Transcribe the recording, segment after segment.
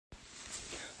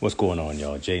What's going on,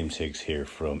 y'all? James Hicks here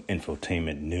from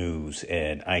Infotainment News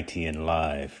and ITN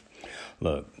Live.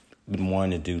 Look, been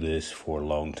wanting to do this for a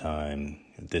long time.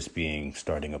 This being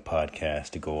starting a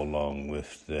podcast to go along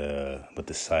with the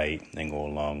site and go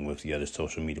along with the other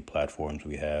social media platforms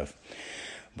we have.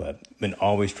 But been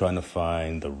always trying to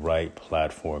find the right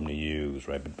platform to use,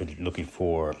 right? Been looking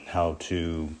for how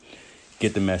to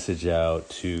get the message out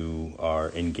to our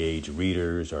engaged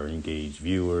readers, our engaged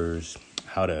viewers,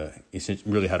 how to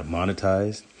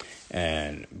monetize.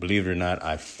 And believe it or not,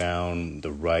 I found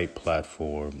the right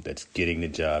platform that's getting the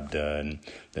job done,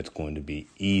 that's going to be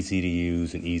easy to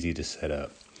use and easy to set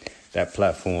up. That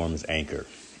platform is Anchor.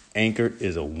 Anchor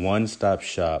is a one-stop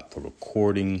shop for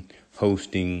recording,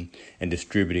 hosting, and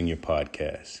distributing your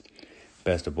podcast.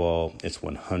 Best of all, it's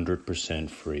 100%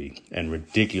 free and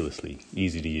ridiculously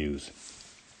easy to use.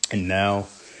 And now,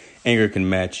 Anchor can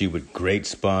match you with great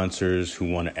sponsors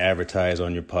who want to advertise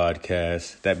on your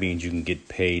podcast. That means you can get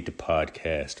paid to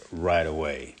podcast right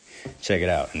away. Check it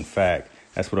out. In fact,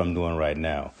 that's what I'm doing right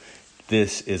now.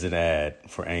 This is an ad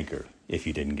for Anchor, if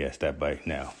you didn't guess that by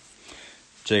now.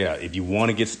 Check it out. If you want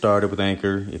to get started with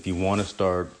Anchor, if you want to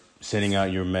start sending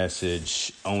out your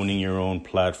message, owning your own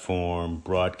platform,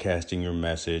 broadcasting your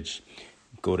message,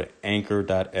 go to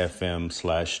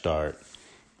anchor.fm/start.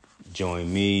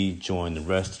 Join me, join the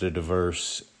rest of the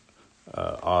diverse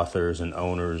authors and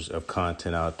owners of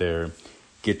content out there.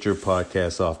 Get your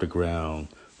podcast off the ground.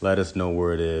 Let us know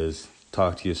where it is.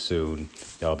 Talk to you soon.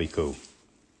 Y'all be cool.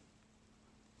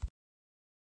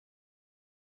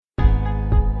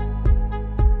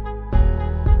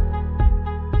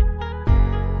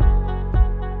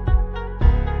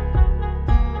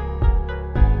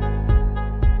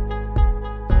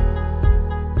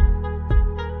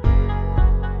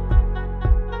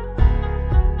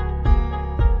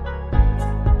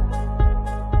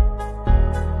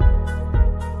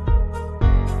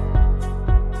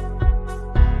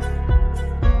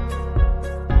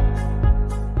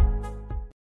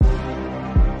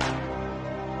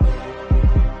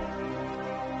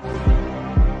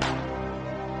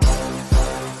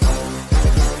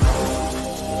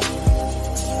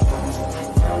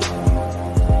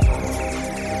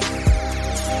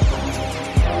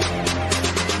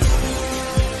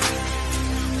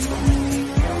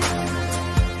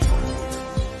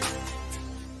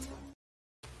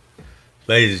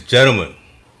 Ladies and gentlemen,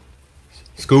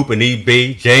 Scoop and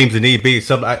EB, James and EB.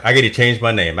 I got to change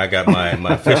my name. I got my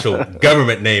official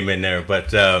government name in there.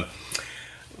 But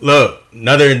look,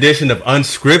 another edition of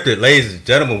Unscripted. Ladies and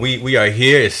gentlemen, we are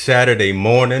here. It's Saturday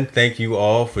morning. Thank you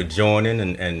all for joining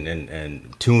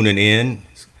and tuning in.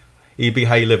 EB,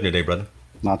 how you living today, brother?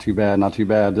 Not too bad.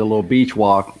 Did a little beach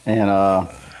walk, and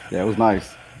it was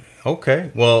nice. Okay.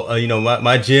 Well,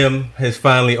 my gym has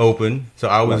finally opened. So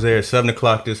I was there at 7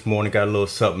 o'clock this morning, got a little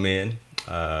something in.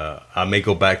 I may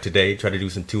go back today, try to do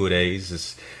some 2 days.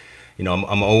 It's, I'm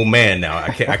an old man now.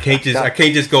 I can't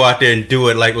just go out there and do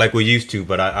it like we used to.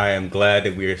 But I am glad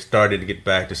that we're starting to get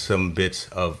back to some bits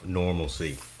of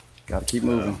normalcy. Got to keep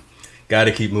moving. Got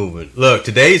to keep moving. Look,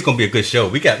 today's gonna be a good show.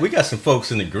 We got some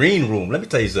folks in the green room. Let me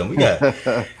tell you something.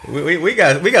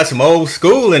 We got some old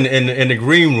school in the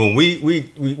green room.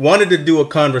 We wanted to do a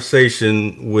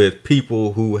conversation with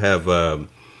people who have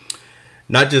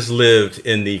not just lived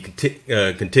in the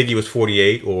contiguous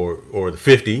 48 or the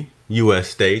 50 U.S.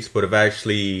 states, but have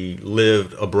actually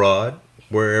lived abroad,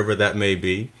 wherever that may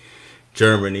be,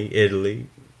 Germany, Italy,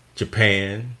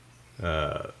 Japan.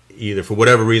 Either for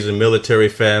whatever reason, military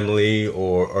family,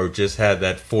 or just had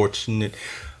that fortune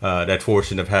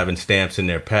of having stamps in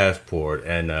their passport,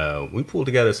 and we pulled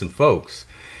together some folks.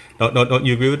 Don't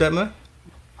you agree with that, man?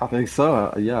 I think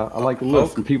so. Yeah, I like the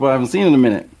list. Some people I haven't seen in a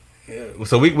minute. Yeah.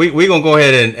 So we gonna go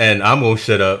ahead and I'm gonna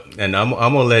shut up, and I'm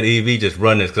gonna let EV just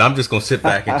run this, because I'm just gonna sit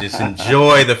back and just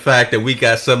enjoy the fact that we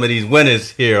got some of these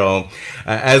winners here on.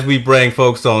 As we bring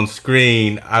folks on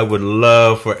screen, I would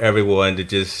love for everyone to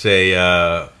just say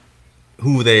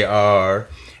who they are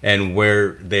and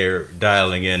where they're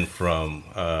dialing in from.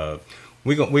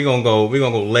 We're gonna go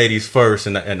ladies first,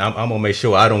 and I'm gonna make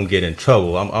sure I don't get in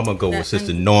trouble. I'm gonna go with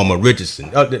Sister Norma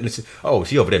Richardson. Oh,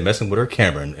 she over there messing with her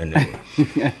camera. And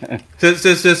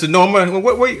Sister Norma,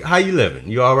 how you living?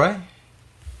 You all right?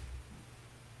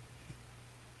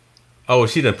 Oh,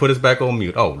 she done put us back on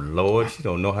mute. Oh Lord, she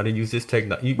don't know how to use this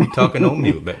technology. You be talking on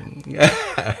mute, man.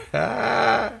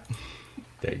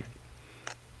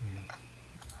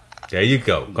 There you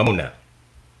go. Come on now.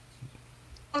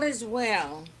 All is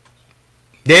well.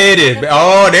 There it is.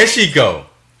 Oh, there she go.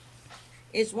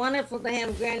 It's wonderful to have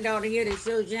a granddaughter here that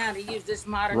shows you how to use this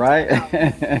modern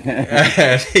technology.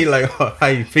 Right? He like, oh, how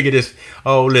you figure this?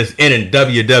 Oh, this N and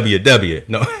WWW.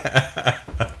 No,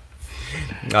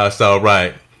 that's all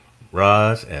right.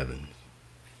 Roz Evans,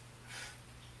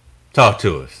 talk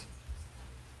to us.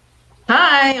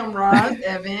 Hi, I'm Roz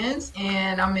Evans,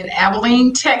 and I'm in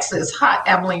Abilene, Texas. Hot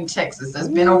Abilene, Texas. It's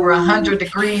been over 100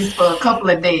 degrees for a couple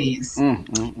of days,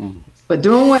 but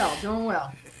doing well, doing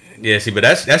well. Yeah, see, but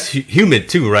that's humid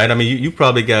too, right? I mean, you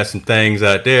probably got some things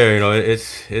out there. You know,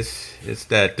 it's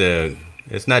that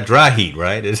it's not dry heat,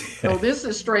 right? It's So this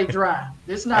is straight dry.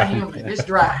 This not humid. It's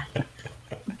dry.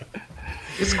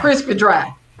 It's crispy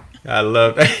dry. I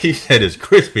love that. He said it's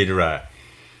crispy dry.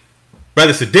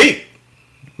 Brother Sadiq,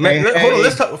 man, hold on.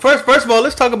 Let's talk first of all.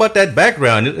 Let's talk about that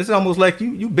background. It's almost like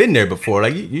you've been there before.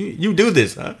 Like you do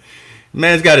this, huh?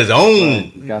 Man's got his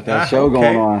own. Got that show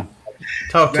going on.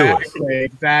 Talk to us.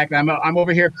 Exactly. I'm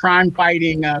over here crime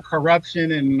fighting,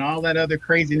 corruption, and all that other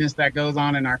craziness that goes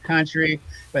on in our country.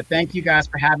 But thank you guys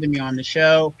for having me on the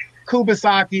show.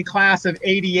 Kubasaki, class of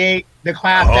 '88, the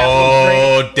class that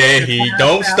was Oh, Dehi,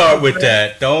 don't start with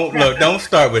that. Don't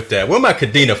start with that. Where my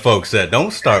Kadena folks at?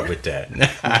 Don't start with that.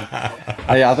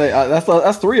 Yeah, I think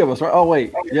that's three of us, right? Oh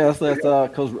wait, yeah, that's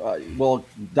because well,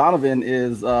 Donovan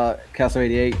is class of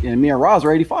 '88, and me and Roz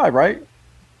are '85, right?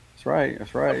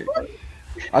 That's right.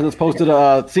 I just posted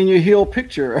a Senior Hill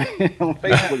picture on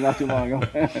Facebook not too long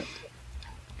ago.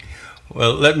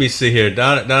 Well, let me see here.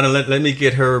 Donna, let me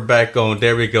get her back on.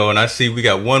 There we go. And I see we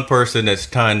got one person that's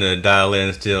trying to dial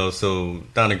in still. So,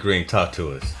 Donna Green, talk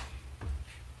to us.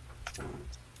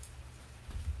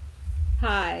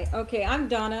 Hi. Okay, I'm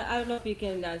Donna. I don't know if you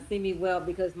can see me well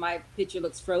because my picture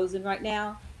looks frozen right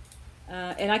now.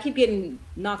 And I keep getting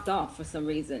knocked off for some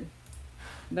reason.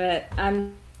 But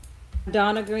I'm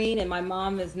Donna Green, and my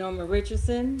mom is Norma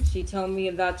Richardson. She told me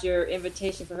about your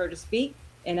invitation for her to speak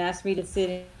and asked me to sit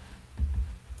in.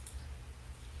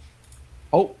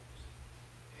 Oh,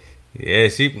 Yeah,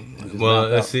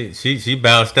 let's see. She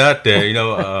bounced out there. You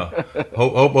know,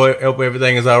 hope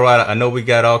everything is all right. I know we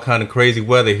got all kind of crazy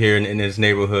weather here in this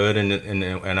neighborhood,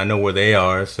 and I know where they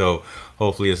are. So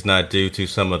hopefully it's not due to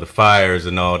some of the fires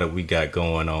and all that we got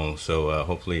going on. So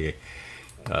hopefully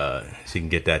she can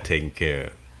get that taken care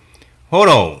of. Hold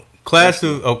on, class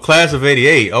of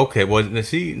 '88. Okay, well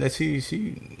she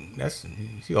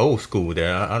old school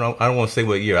there. I don't want to say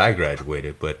what year I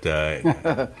graduated, but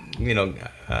you know,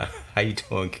 how you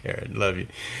doing, Karen? Love you.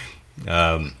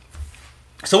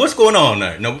 So what's going on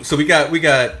there? No, so we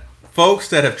got folks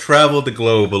that have traveled the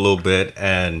globe a little bit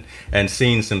and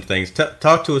seen some things.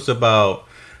 Talk to us about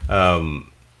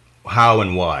how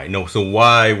and why. No, so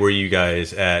why were you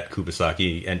guys at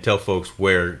Kubasaki, and tell folks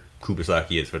where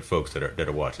Kubasaki is for the folks that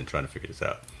are watching, trying to figure this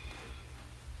out.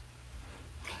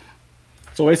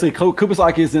 so basically,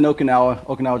 Kubasaki is in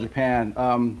Okinawa, Japan.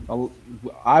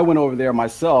 I went over there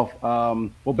myself.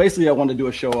 Well, basically, I wanted to do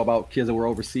a show about kids that were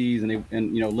overseas and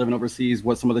living overseas.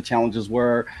 What some of the challenges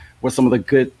were, what some of the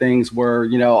good things were,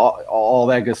 all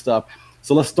that good stuff.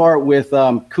 So let's start with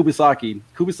Kubasaki.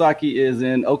 Kubasaki is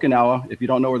in Okinawa. If you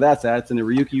don't know where that's at, it's in the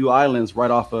Ryukyu Islands, right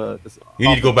off of. You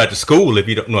need to go back to school if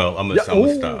you don't. Well, I'm gonna stop.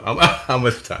 I'm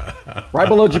gonna stop. Right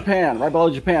below Japan.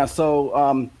 So,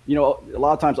 a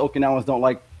lot of times Okinawans don't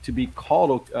like to be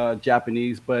called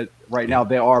Japanese, but right now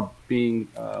they are being,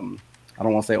 I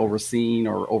don't want to say overseen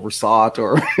or oversought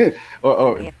or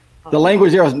the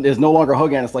language there is no longer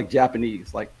Hogan. It's like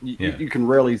Japanese. Like you can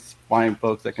rarely find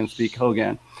folks that can speak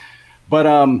Hogan. But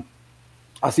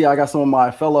I see I got some of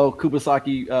my fellow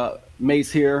Kubasaki mates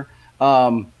here.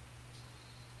 How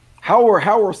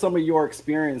were some of your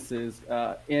experiences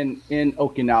in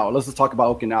Okinawa? Let's just talk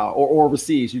about Okinawa or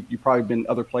overseas. You've probably been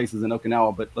other places in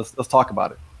Okinawa, but let's talk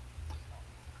about it.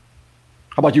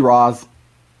 How about you, Roz?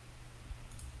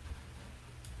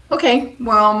 Okay,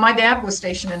 well, my dad was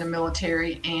stationed in the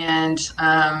military, and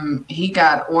he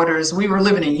got orders. We were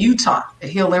living in Utah at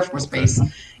Hill Air Force Base,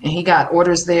 and he got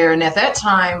orders there. And at that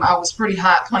time, I was pretty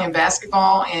hot playing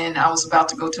basketball, and I was about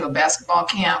to go to a basketball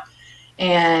camp,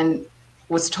 and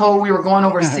was told we were going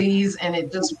overseas, and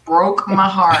it just broke my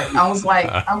heart. I was like,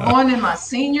 I'm going in my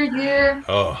senior year.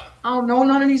 I don't know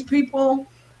none of these people.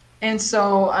 And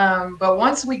so, but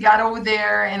once we got over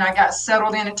there and I got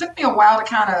settled in, it took me a while to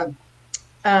kind of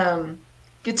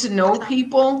get to know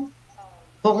people.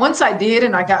 But once I did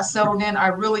and I got settled in, I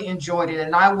really enjoyed it.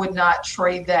 And I would not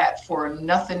trade that for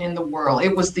nothing in the world.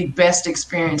 It was the best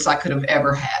experience I could have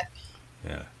ever had.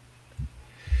 Yeah.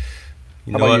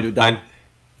 How about you, Don?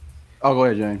 Oh, go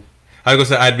ahead, Jane. I was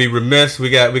gonna say I'd be remiss. We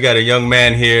got a young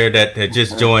man here that had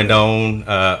just joined on.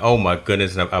 Oh my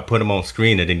goodness! I put him on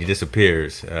screen and then he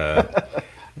disappears.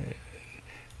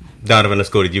 Donovan, let's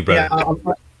go to you, brother.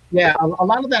 Yeah, a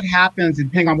lot of that happens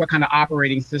depending on what kind of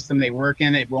operating system they work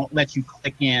in. It won't let you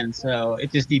click in, so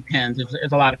it just depends.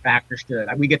 There's a lot of factors to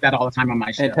it. We get that all the time on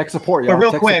my show. And tech support, But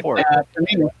real tech quick, support.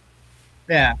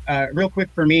 real quick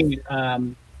for me,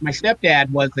 my stepdad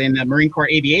was in the Marine Corps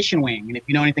Aviation Wing, and if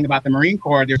you know anything about the Marine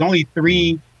Corps, there's only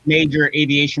 3 major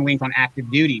aviation wings on active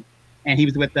duty, and he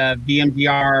was with the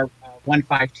VMGR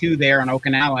 152 there on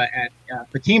Okinawa at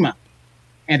Fatima.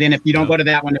 And then if you don't go to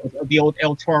that one, it was the old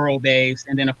El Toro base.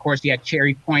 And then, of course, you had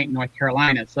Cherry Point, North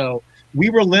Carolina. So we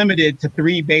were limited to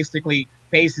 3 basically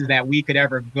bases that we could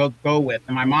ever go with.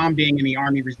 And my mom being in the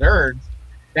Army Reserves,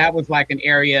 that was like an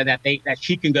area that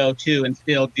she can go to and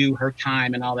still do her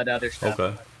time and all that other stuff.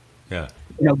 Okay. Yeah.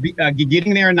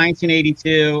 Getting there in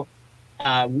 1982,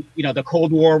 the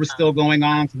Cold War was still going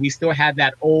on. So we still had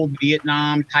that old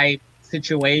Vietnam type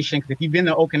situation. Because if you've been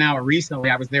to Okinawa recently,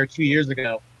 I was there 2 years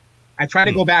ago. I try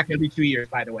to go back every 2 years,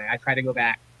 by the way. I try to go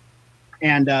back.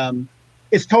 And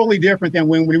it's totally different than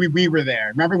when we were there.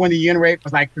 Remember when the yen rate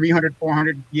was like 300,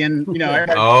 400 yen?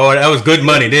 Oh, that was good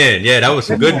money then. Yeah, that was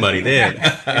some good money then.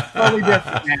 It's totally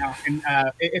different now. And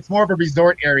it's more of a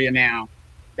resort area now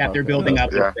that they're building up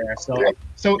there.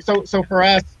 So for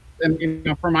us,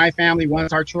 and for my family,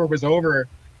 once our tour was over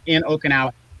in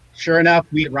Okinawa, sure enough,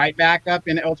 we right back up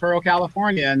in El Toro,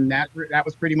 California. And that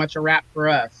was pretty much a wrap for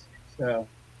us. So.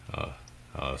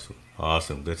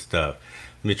 Awesome, good stuff.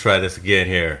 Let me try this again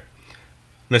here,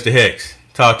 Mr. Hicks.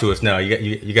 Talk to us now.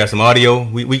 You got some audio.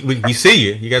 We see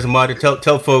you. You got some audio.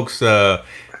 Tell folks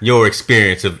your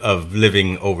experience of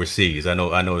living overseas. I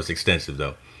know it's extensive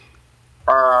though.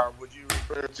 Would you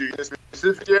refer to a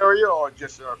specific area or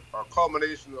just a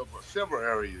culmination of several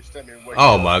areas? Tell me what.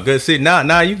 Oh my goodness! See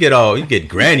now you get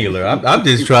granular. I'm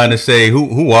just trying to say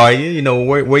who are you? You know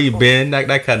where you been,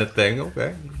 that kind of thing.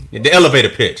 Okay. The elevator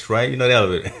pitch, right? The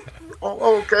elevator.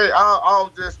 Okay.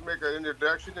 I'll just make an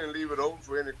introduction and leave it open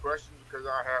for any questions because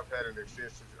I have had an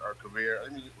extensive career. I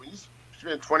mean, when you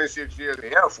spend 26 years in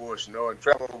the Air Force, and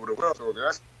travel over the world, so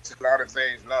that's a lot of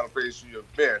things, a lot of places you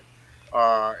have been.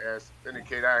 As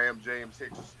indicated, I am James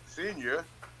Hicks Sr.,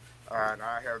 and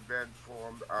I have been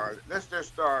from, let's just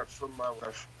start from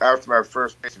after my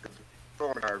first basic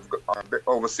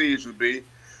overseas would be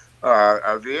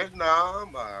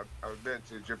Vietnam. I've been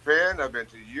to Japan. I've been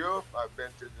to Europe. I've been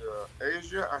to the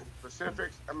Asia,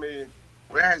 Pacific. I mean,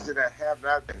 where is it I have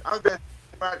not been? I've been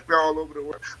all over the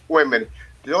world. Wait a minute.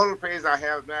 The only place I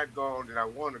have not gone that I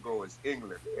want to go is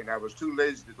England, and I was too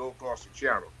lazy to go across the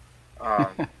channel.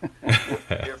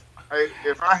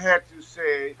 If I had to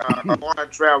say all my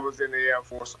travels in the Air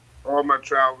Force, all my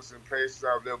travels in places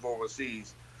I've lived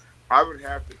overseas, I would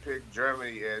have to pick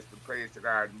Germany as the place that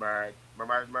I admired.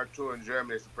 My tour in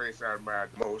Germany is the place I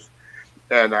admired the most.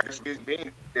 And I guess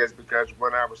being is because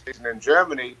when I was stationed in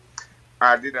Germany,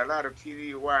 I did a lot of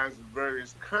TDYs in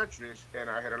various countries, and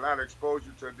I had a lot of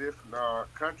exposure to different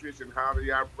countries and how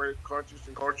they operate, countries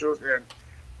and cultures,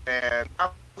 and I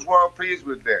was well pleased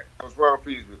with that.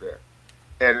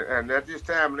 And at this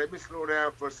time, let me slow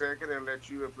down for a second and let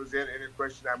you present any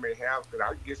question I may have. Because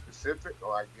I can get specific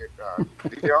or I get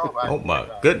detailed. Oh my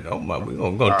goodness!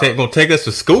 We're gonna take us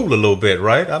to school a little bit,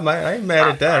 right? I ain't mad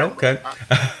at that. Okay.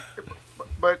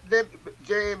 But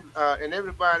James and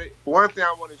everybody, one thing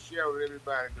I want to share with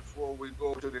everybody before we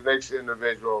go to the next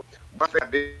individual. One thing I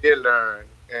did learn,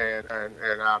 and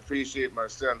I appreciate my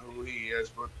son who he is.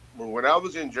 But when I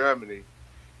was in Germany,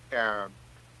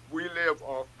 we live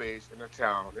off base in a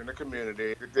town, in a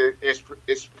community. It's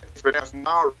pronounced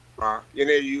Nauru,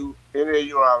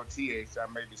 N-A-U-R-T-H. I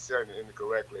may be saying it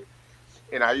incorrectly.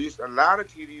 And I used a lot of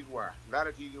TDY.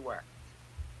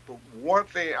 But one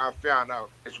thing I found out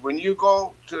is when you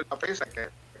go to a place like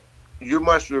that, you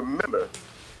must remember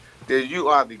that you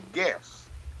are the guest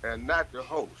and not the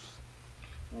host.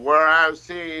 Where I've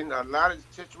seen a lot of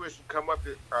situations come up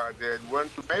that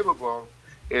weren't too favorable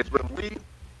is when we,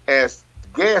 as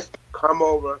guests, come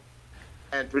over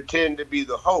and pretend to be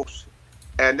the host,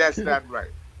 and that's not right.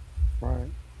 Right.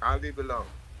 I'll leave it alone.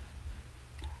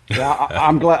 Yeah,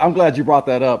 I'm glad you brought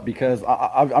that up because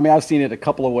I mean I've seen it a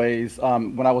couple of ways.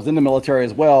 When I was in the military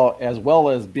as well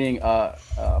as being a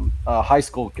high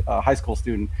school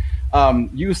student,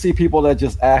 you see people that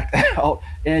just act out,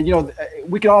 and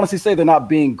we can honestly say they're not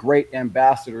being great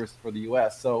ambassadors for the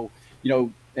U.S. So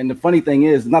and the funny thing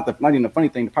is, not even the funny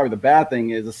thing, probably the bad thing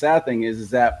is, the sad thing is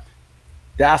that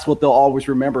that's what they'll always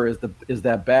remember is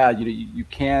that bad. You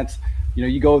can't.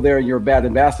 You go there and you're a bad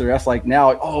ambassador. That's like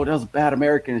now, oh, those bad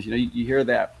Americans. You hear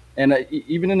that. And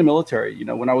even in the military, you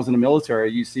know, when I was in the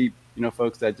military, you see, you know,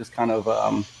 folks that just kind of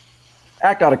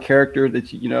act out of character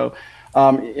that, you know,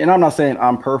 and I'm not saying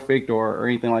I'm perfect or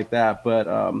anything like that, but,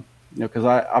 you know, because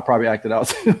I probably acted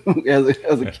out as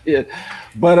a kid.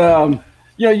 But,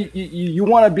 you know, you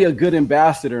want to be a good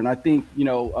ambassador. And I think, you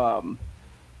know,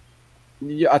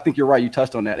 I think you're right. You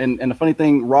touched on that. And the funny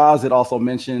thing, Roz had also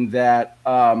mentioned that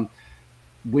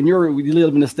when you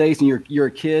live in the States and you're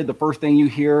a kid, the first thing you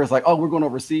hear is like, "Oh, we're going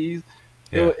overseas."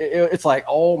 Yeah. It's like,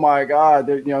 "Oh my God,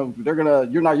 you're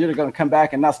gonna come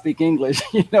back and not speak English,"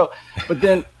 you know. But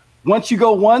then once you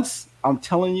go once, I'm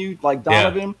telling you, like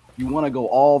Donovan, you want to go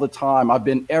all the time. I've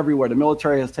been everywhere. The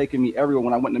military has taken me everywhere.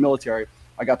 When I went in the military,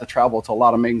 I got to travel to a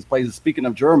lot of amazing places. Speaking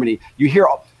of Germany, you hear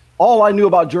all I knew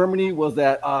about Germany was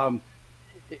that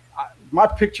my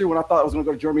picture when I thought I was going to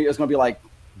go to Germany, it was going to be like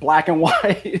black and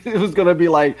white. It was going to be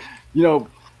like, you know,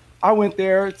 I went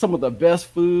there, some of the best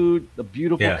food, the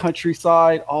beautiful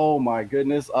countryside. Oh my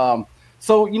goodness.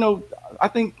 So, you know, I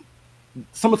think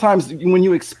sometimes when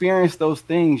you experience those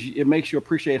things, it makes you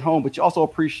appreciate home, but you also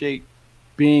appreciate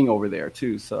being over there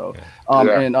too. So,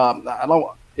 and I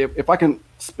don't, if I can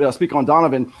speak on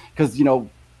Donovan, because, you know,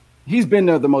 he's been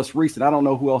there the most recent. I don't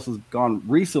know who else has gone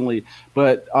recently,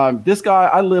 but this guy,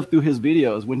 I lived through his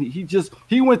videos when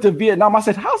he went to Vietnam. I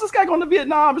said, "How's this guy going to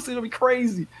Vietnam? It's going to be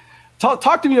crazy."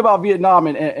 Talk to me about Vietnam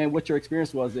and what your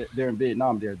experience was there in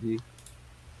Vietnam there, D.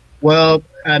 Well,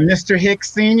 Mr.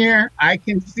 Hicks Sr., I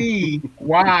can see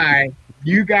why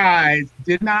you guys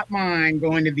did not mind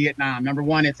going to Vietnam. Number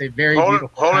one, it's a very beautiful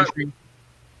country.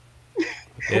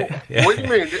 What do you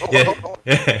mean?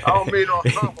 I don't mean no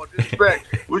harm or disrespect.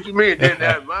 What you mean didn't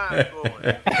have mine going?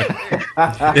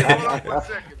 Hold on for a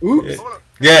second. Oops.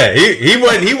 Yeah, he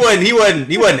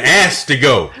wasn't asked to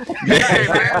go. Hey,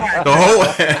 man. The whole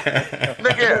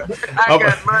Look here,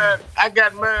 I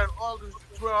got married August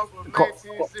 12th of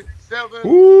 1967.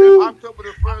 Ooh. And October the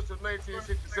 1st of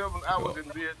 1967, I was in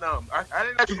Vietnam. I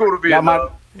didn't have to go to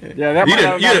Vietnam. That might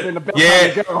have been the best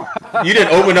time to go. You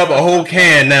didn't open up a whole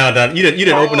can now, Don. You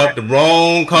didn't open up the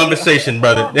wrong conversation,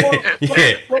 brother.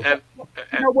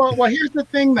 Well, here's the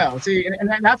thing, though. See, and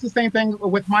that's the same thing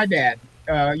with my dad.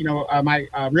 My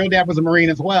real dad was a Marine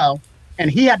as well, and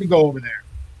he had to go over there.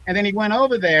 And then he went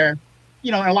over there,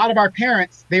 you know, and a lot of our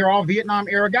parents, they were all Vietnam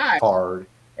era guys. Card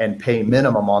and pay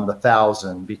minimum on the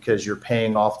 1,000 because you're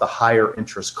paying off the higher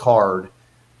interest card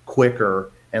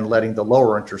quicker and letting the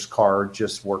lower interest card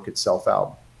just work itself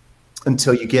out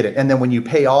until you get it. And then when you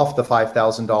pay off the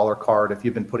 $5,000 card, if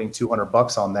you've been putting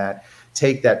 $200 on that,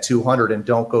 take that 200 and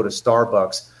don't go to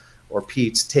Starbucks or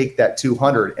Pete's. Take that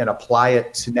 200 and apply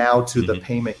it to the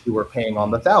payment you were paying on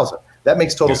the 1,000. That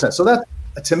makes total sense. So that,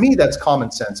 to me, that's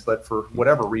common sense. But for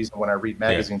whatever reason, when I read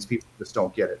magazines, people just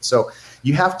don't get it. So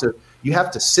you have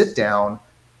to sit down,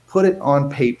 put it on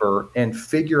paper, and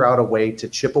figure out a way to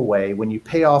chip away. When you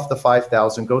pay off the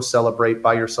 5,000, go celebrate,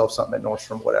 buy yourself something at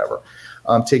Nordstrom, whatever.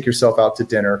 Take yourself out to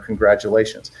dinner.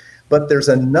 Congratulations. But there's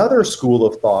another school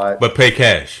of thought. But pay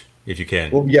cash if you can.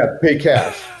 Well, yeah, pay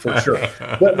cash for sure.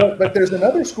 But there's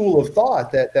another school of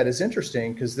thought that is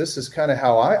interesting, because this is kind of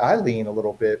how I lean a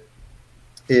little bit,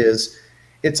 is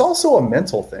it's also a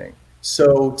mental thing.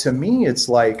 So to me, it's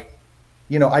like,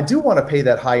 you know, I do want to pay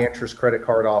that high interest credit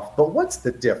card off, but what's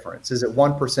the difference? Is it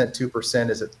 1%, 2%?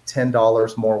 Is it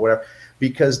 $10 more, whatever?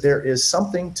 Because there is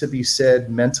something to be said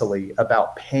mentally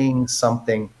about paying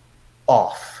something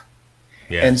off.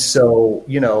 Yeah. And so,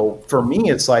 you know, for me,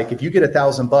 it's like, if you get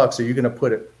 $1,000, are you going to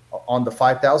put it on the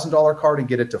 $5,000 card and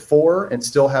get it to 4 and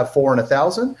still have 4 and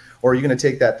 1,000? Or are you going to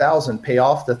take that 1,000, pay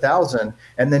off the 1,000,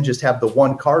 and then just have the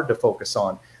one card to focus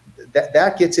on?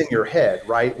 That gets in your head,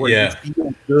 right? Where you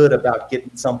feel good about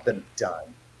getting something done.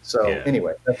 So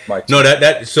anyway, that's my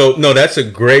that's a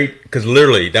great, because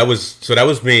literally that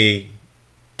was me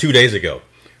 2 days ago,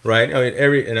 right? I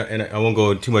mean, and I won't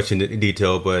go too much into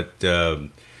detail, but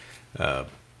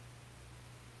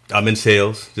I'm in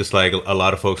sales, just like a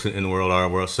lot of folks in the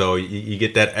world. So you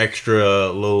get that extra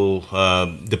little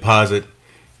deposit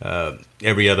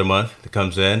every other month that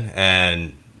comes in,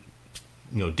 and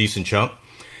you know, decent chunk.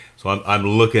 So I'm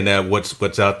looking at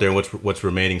what's out there and what's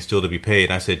remaining still to be paid.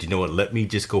 And I said, you know what? Let me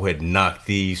just go ahead and knock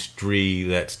these 3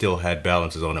 that still had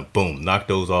balances on it. Boom, knock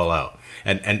those all out.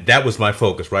 And that was my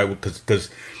focus, right?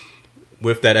 Because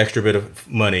with that extra bit of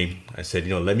money, I said, you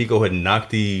know, let me go ahead and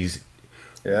knock these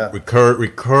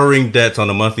recurring debts on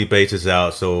a monthly basis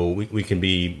out, so we can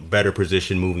be better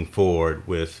positioned moving forward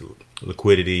with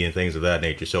liquidity and things of that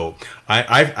nature. So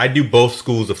I do both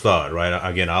schools of thought, right?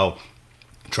 Again, I'll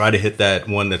try to hit that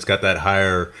one that's got that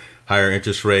higher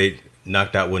interest rate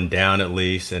knock that one down at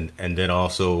least, and then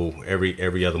also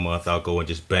every other month I'll go and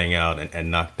just bang out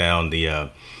and knock down the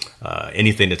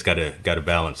anything that's got a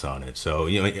balance on it. So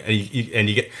and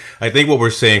you get. I think what we're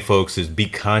saying, folks, is be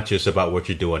conscious about what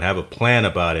you're doing. Have a plan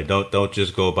about it. Don't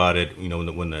just go about it.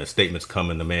 When the statements come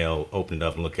in the mail, open it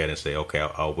up and look at it and say, okay,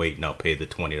 I'll wait and I'll pay the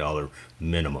 $20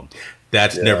 minimum.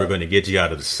 That's never going to get you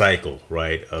out of the cycle,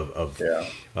 right? Of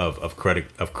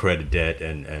credit debt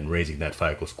and raising that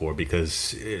FICO score,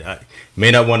 because you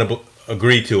may not want to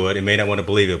agree to it, it may not want to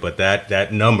believe it, but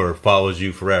that number follows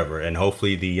you forever. And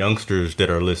hopefully the youngsters that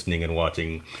are listening and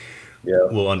watching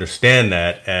will understand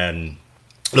that. And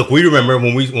look, we remember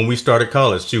when we started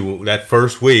college too, that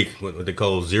first week, what they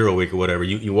call 0 week or whatever,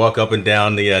 you walk up and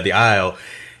down the aisle.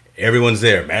 Everyone's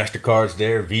there. MasterCard's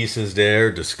there, Visa's there,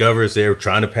 Discover's there,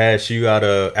 trying to pass you out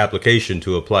an application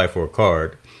to apply for a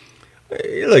card.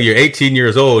 Look, you're 18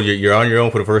 years old. You're on your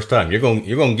own for the first time. You're going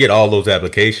to get all those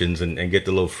applications and get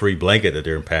the little free blanket that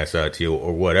they're going to pass out to you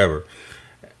or whatever.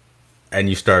 And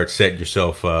you start setting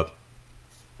yourself up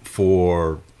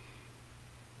for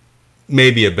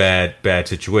maybe a bad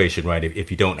situation, right?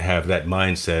 If you don't have that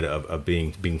mindset of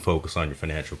being focused on your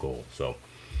financial goals. So.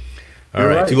 All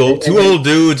right, two old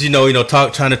dudes,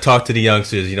 trying to talk to the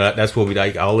youngsters. That's what we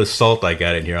like. All this salt I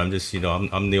got in here. I'm just,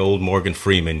 I'm the old Morgan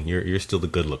Freeman. You're still the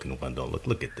good-looking one, though.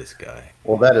 Look at this guy.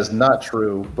 Well, that is not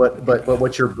true. But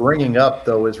what you're bringing up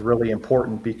though is really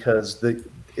important, because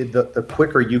the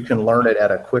quicker you can learn it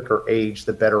at a quicker age,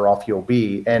 the better off you'll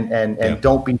be. And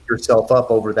don't beat yourself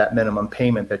up over that minimum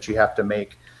payment that you have to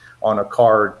make on a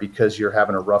card because you're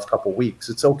having a rough couple weeks.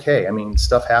 It's okay. I mean,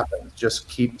 stuff happens. Just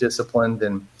keep disciplined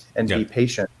and be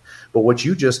patient. But what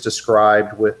you just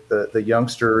described with the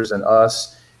youngsters and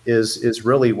us is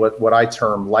really what I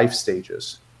term life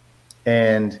stages.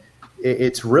 And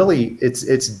it's really,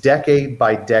 it's decade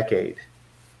by decade.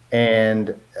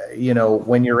 And,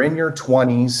 when you're in your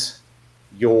 20s,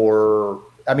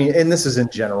 and this is in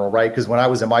general, right? Because when I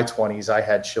was in my 20s, I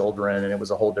had children and it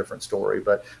was a whole different story.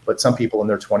 But some people in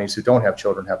their 20s who don't have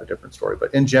children have a different story.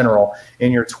 But in general,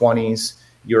 in your 20s,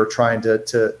 you're trying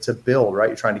to build, right?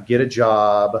 You're trying to get a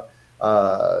job,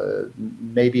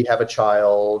 maybe have a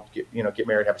child, get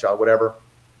married, have a child, whatever.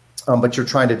 But you're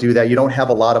trying to do that. You don't have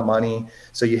a lot of money,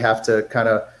 so you have to kind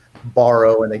of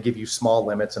borrow, and they give you small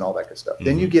limits and all that good stuff. Mm-hmm.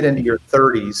 Then you get into your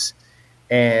 30s,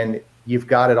 and you've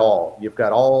got it all. You've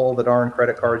got all the darn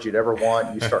credit cards you'd ever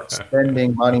want. You start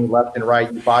spending money left and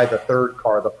right. You buy the third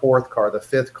car, the fourth car, the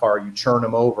fifth car. You churn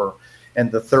them over.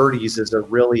 And the 30s is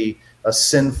a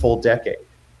sinful decade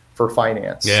for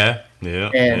finance. And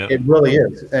it really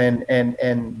is. And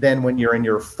then when you're in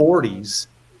your 40s,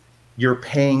 you're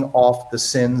paying off the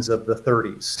sins of the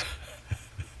 30s.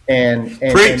 And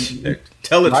preach.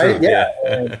 Tell the truth.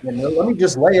 And let me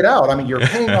just lay it out. I mean, you're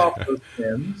paying off those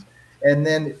sins, and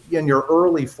then in your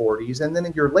early 40s, and then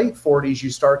in your late 40s, you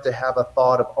start to have a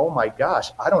thought of, oh my gosh,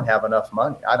 I don't have enough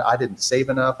money. I didn't save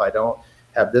enough. I don't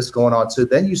have this going on. So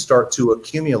then you start to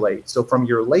accumulate. So from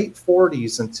your late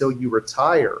 40s until you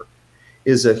retire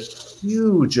is a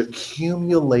huge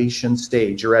accumulation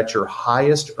stage. You're at your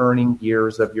highest earning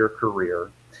years of your career,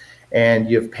 and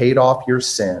you've paid off your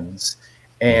sins,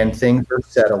 and things are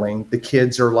settling. The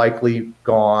kids are likely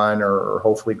gone or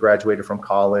hopefully graduated from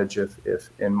college, if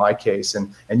in my case,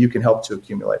 and you can help to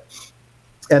accumulate.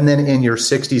 And then in your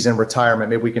 60s in retirement,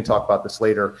 maybe we can talk about this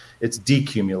later, it's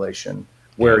decumulation,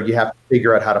 where you have to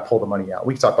figure out how to pull the money out.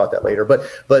 We can talk about that later.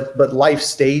 But life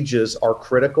stages are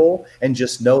critical, and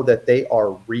just know that they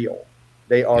are real.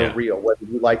 They are real, whether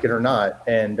you like it or not.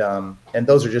 And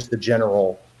those are just the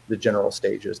general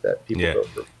stages that people go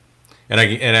through. And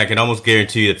I can almost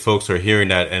guarantee that folks are hearing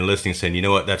that and listening, saying, you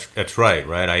know what, that's right.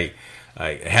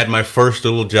 I had my first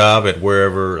little job at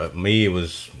wherever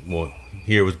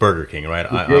here was Burger King, right?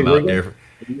 I'm out there.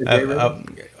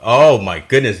 Oh my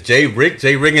goodness, Jay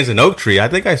Riggins and Oak Tree. I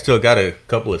think I still got a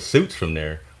couple of suits from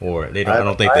there, or I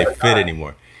don't think they fit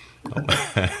anymore.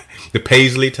 The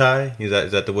Paisley tie,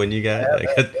 is that the one you got?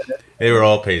 They were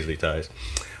all Paisley ties.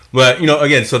 But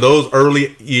again, so those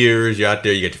early years, you're out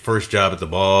there, you get your first job at the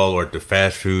mall or at the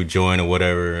fast food joint or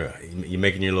whatever. You're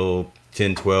making your little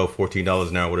 $10, $12, $14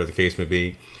 an hour, whatever the case may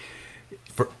be.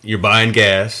 You're buying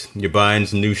gas, you're buying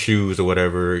some new shoes or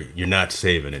whatever. You're not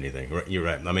saving anything. You're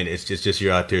right. I mean, it's just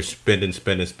you're out there spending.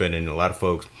 A lot of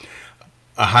folks,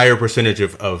 a higher percentage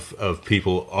of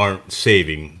people aren't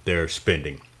saving, they're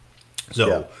spending.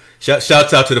 So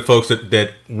Shouts out to the folks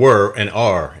that were and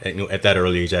are at that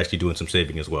early age actually doing some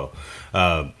saving as well.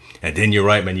 And then you're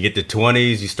right, man. You get to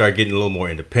 20s, you start getting a little more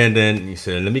independent. And you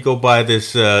say, let me go buy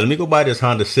this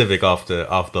Honda Civic off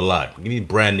the lot. Give me a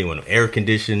brand new one, air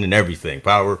conditioned and everything,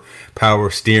 power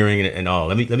steering and all.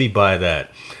 Let me buy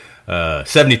that.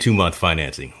 72-month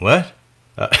financing. What?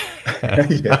 Yeah.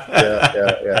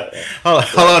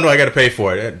 How long do I got to pay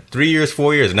for it? 3 years,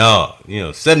 4 years? No,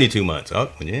 72 months.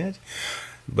 Oh, yeah.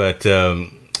 But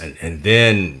and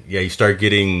then you start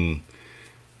getting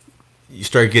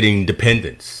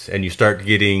dependence, and you start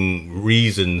getting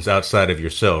reasons outside of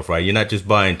yourself, right? You're not just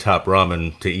buying top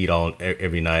ramen to eat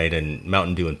every night and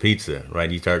Mountain Dew and pizza, right?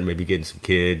 You start maybe getting some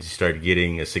kids, you start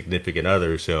getting a significant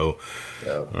other. So,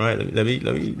 all right, let me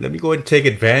go ahead and take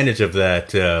advantage of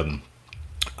that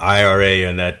IRA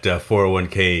and that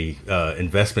 401k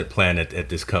investment plan at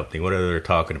this company, whatever they're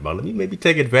talking about. Let me maybe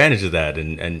take advantage of that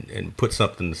and put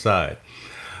something aside.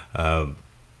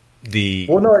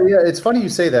 It's funny you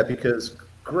say that, because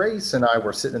Grace and I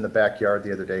were sitting in the backyard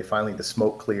the other day. Finally, the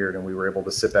smoke cleared, and we were able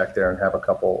to sit back there and have a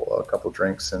couple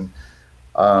drinks, and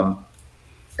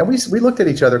we looked at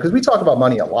each other, because we talk about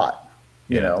money a lot.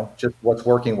 You know, just what's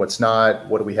working, what's not,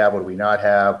 what do we have, what do we not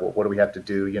have, what do we have to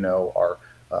do?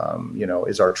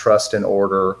 Is our trust in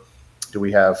order? Do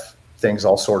we have things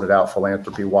all sorted out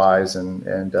philanthropy wise?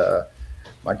 And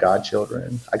my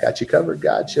godchildren, I got you covered,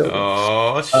 godchildren.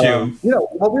 Oh, shoot. We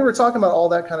were talking about all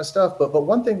that kind of stuff, but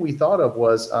one thing we thought of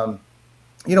was,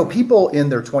 people in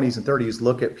their 20s and 30s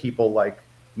look at people like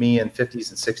me in 50s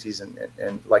and 60s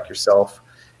and like yourself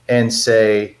and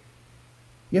say,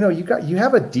 you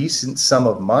have a decent sum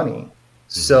of money.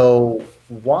 So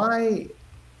why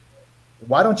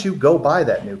don't you go buy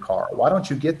that new car? Why don't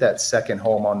you get that second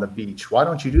home on the beach? Why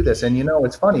don't you do this? And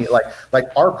it's funny, like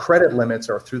our credit limits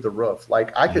are through the roof.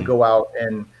 Like I could go out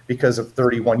and, because of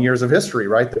 31 years of history,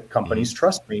 right? The companies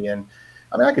trust me. And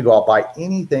I could go out and buy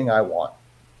anything I want,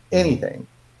 anything.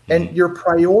 And your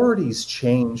priorities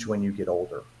change when you get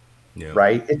older,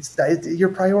 right? Your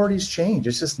priorities change.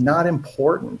 It's just not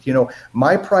important.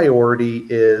 My priority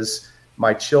is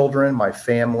my children, my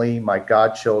family, my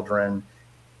godchildren,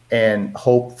 and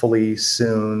hopefully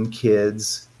soon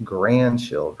kids,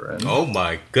 grandchildren. Oh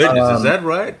my goodness, is that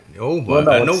right? Oh my!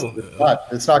 I know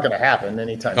it's not going to happen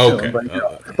anytime soon.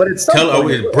 But it's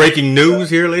breaking news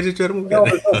here, ladies and gentlemen. No,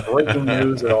 there's no breaking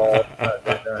news at all.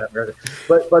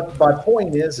 But my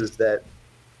point is that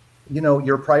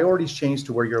your priorities change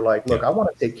to where you're like, look, I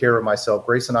want to take care of myself.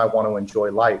 Grace and I want to enjoy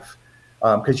life,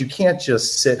 because you can't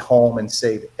just sit home and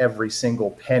save every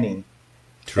single penny.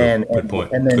 True. Good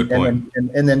point.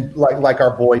 And then like our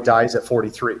boy dies at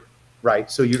 43, right?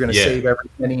 So you're going to save every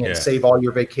penny and save all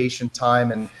your vacation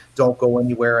time and don't go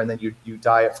anywhere, and then you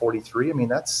die at 43.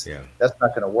 That's not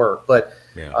going to work. But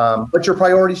your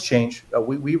priorities change.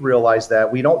 We realize that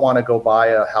we don't want to go buy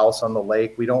a house on the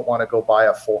lake. We don't want to go buy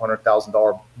a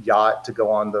 $400,000 yacht to go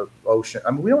on the ocean.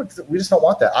 We just don't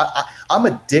want that. I'm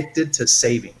addicted to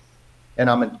saving,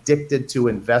 and I'm addicted to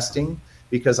investing,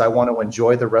 because I want to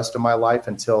enjoy the rest of my life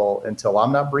until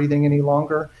I'm not breathing any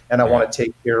longer, and I want to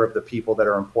take care of the people that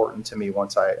are important to me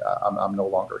once I'm no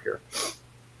longer here.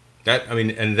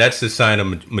 And that's the sign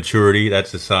of maturity.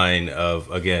 That's the sign of,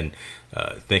 again,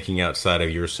 thinking outside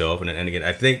of yourself. And again,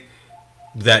 I think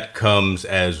that comes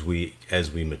as we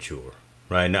mature,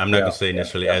 right? Now, I'm not going to say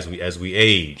necessarily as we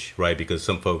age, right? Because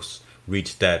some folks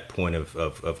reach that point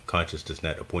of consciousness,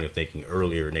 not a point of thinking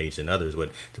earlier in age than others,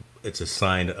 but it's a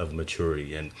sign of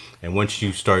maturity. And once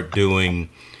you start doing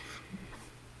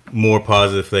more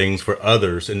positive things for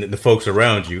others and the folks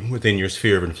around you within your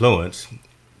sphere of influence,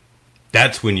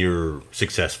 that's when you're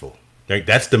successful. Right?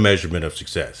 That's the measurement of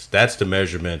success. That's the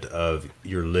measurement of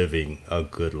you're living a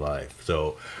good life.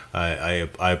 So I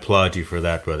applaud you for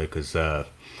that, brother, because I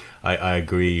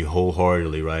agree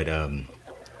wholeheartedly, right?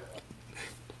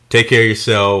 Take care of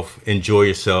yourself, enjoy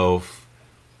yourself,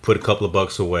 put a couple of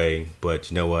bucks away, but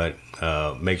you know what?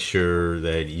 Make sure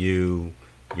that your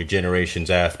generations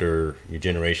after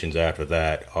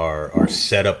that are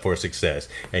set up for success,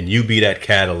 and you be that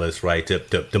catalyst, right,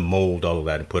 to mold all of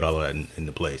that and put all of that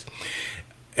into place.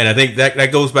 And I think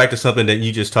that goes back to something that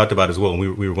you just talked about as well, and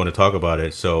we were going to talk about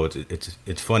it. So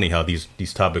it's funny how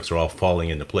these topics are all falling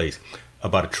into place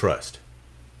about a trust.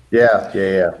 Yeah.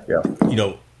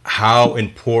 How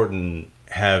important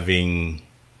having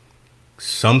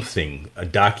something, a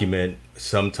document,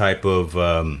 some type of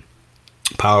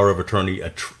power of attorney,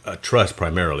 a trust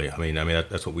primarily. I mean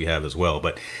that's what we have as well.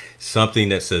 But something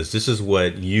that says this is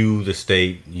what you, the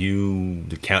state, you,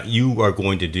 the county, you are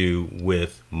going to do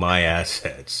with my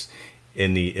assets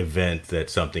in the event that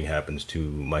something happens to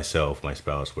myself, my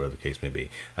spouse, whatever the case may be.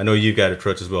 I know you got a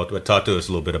trust as well, but talk to us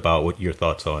a little bit about what your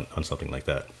thoughts on something like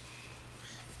that.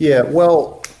 Yeah,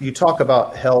 well, you talk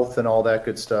about health and all that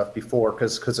good stuff before,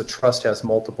 because a trust has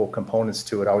multiple components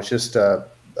to it. I was just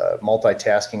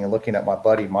multitasking and looking at my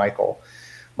buddy Michael.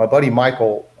 My buddy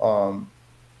Michael,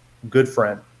 good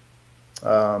friend,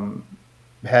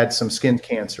 had some skin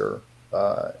cancer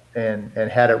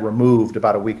and had it removed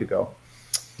about a week ago.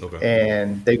 Okay.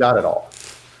 And they got it all.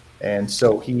 And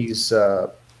so he's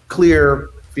clear,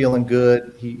 feeling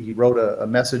good. He wrote a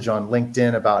message on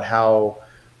LinkedIn about how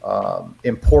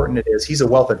important it is. He's a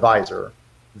wealth advisor,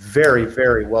 very,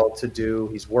 very well-to-do.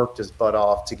 He's worked his butt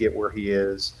off to get where he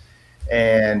is.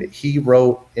 And he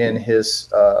wrote in his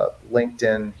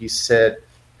LinkedIn, he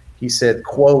said,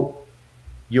 quote,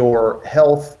 "Your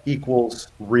health equals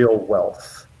real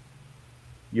wealth.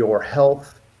 Your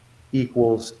health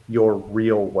equals your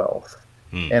real wealth."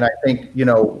 And I think,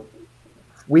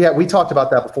 we talked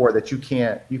about that before, that you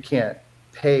can't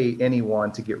pay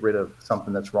anyone to get rid of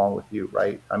something that's wrong with you,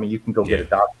 right? I mean, you can go get a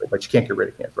doctor, but you can't get rid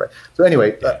of cancer, right? So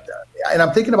anyway, and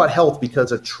I'm thinking about health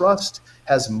because a trust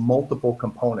has multiple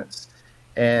components,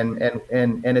 and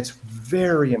it's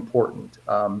very important.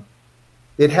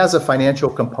 It has a financial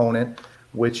component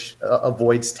which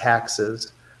avoids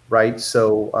taxes, right?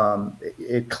 So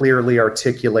it clearly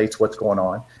articulates what's going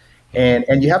on,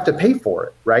 and you have to pay for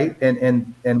it, right?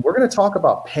 And we're going to talk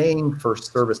about paying for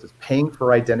services, paying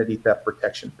for identity theft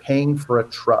protection, paying for a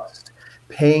trust,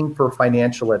 paying for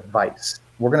financial advice.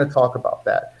 We're going to talk about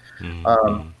that.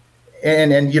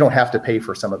 And you don't have to pay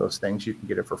for some of those things. You can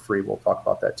get it for free. We'll talk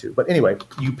about that too. But anyway,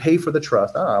 you pay for the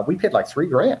trust. We paid like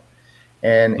 $3,000,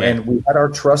 and we had our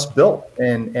trust built,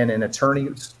 and an attorney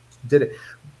did it.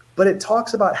 But it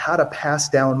talks about how to pass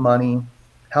down money,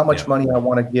 how much money I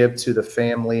want to give to the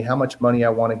family, how much money I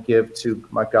want to give to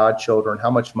my godchildren, how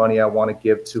much money I want to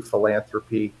give to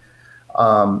philanthropy,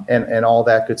 and all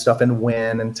that good stuff, and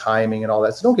when, and timing, and all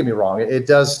that. So don't get me wrong, it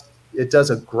does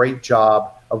a great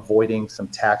job avoiding some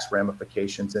tax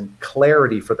ramifications and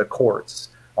clarity for the courts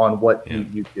on what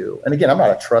you do. And again, I'm not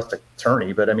a trust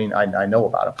attorney, but I mean, I know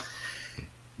about them.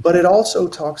 But it also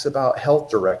talks about health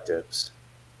directives,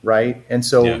 right? And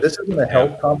so this isn't a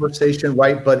health conversation,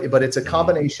 right? But it's a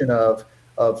combination of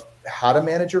how to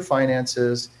manage your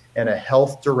finances and a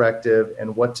health directive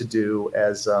and what to do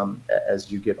as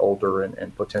you get older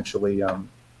and potentially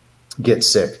get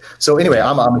sick. So anyway,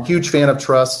 I'm a huge fan of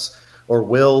trusts or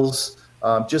wills.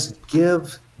 Just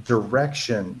give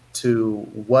direction to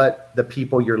what the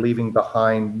people you're leaving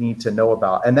behind need to know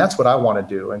about. And that's what I want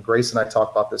to do. And Grace and I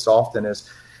talk about this often, is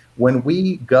when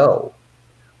we go,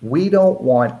 we don't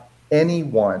want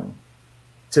anyone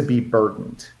to be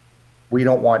burdened. We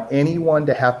don't want anyone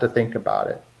to have to think about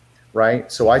it,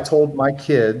 right? So I told my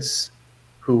kids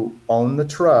who own the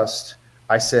trust,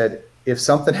 I said, if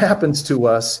something happens to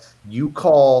us, you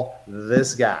call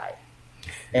this guy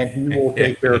and he will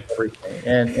take care of everything.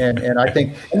 And I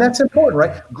think, and that's important,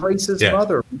 right? Grace's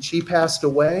mother, when she passed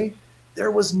away,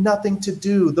 there was nothing to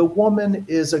do. The woman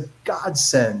is a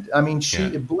godsend. I mean,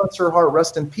 bless her heart,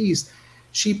 rest in peace.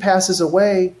 She passes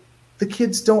away. The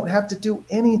kids don't have to do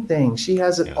anything. She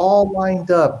has it all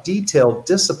lined up, detailed,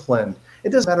 disciplined. It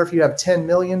doesn't matter if you have $10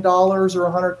 million or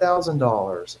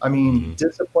 $100,000. I mean,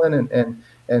 discipline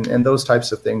and those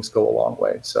types of things go a long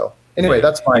way. So anyway,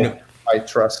 that's my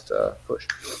trust push.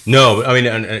 No, I mean,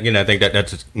 and again, I think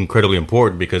that's incredibly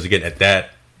important because, again, at that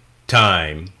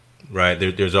time, right,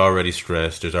 there's already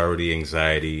stress, there's already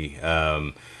anxiety.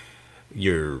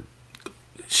 You're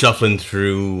shuffling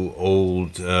through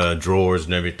old drawers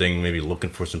and everything, maybe looking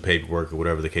for some paperwork or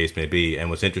whatever the case may be. And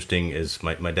what's interesting is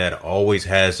my dad always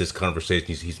has this conversation.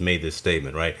 He's made this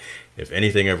statement, right? If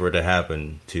anything ever to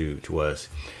happen to us,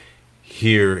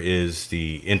 here is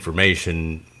the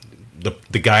information,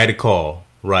 the guy to call,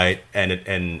 right?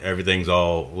 And everything's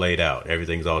all laid out.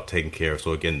 Everything's all taken care of.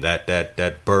 So again,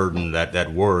 that burden,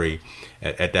 that worry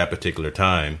at that particular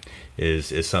time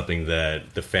is something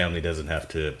that the family doesn't have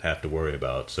to worry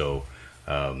about. So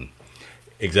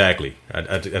exactly,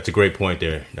 that's a great point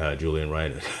there, Julian.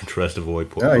 Right? Trust,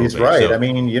 avoid. No, he's right. So, I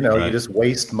mean, you just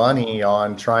waste money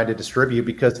on trying to distribute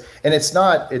and it's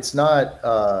not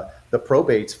the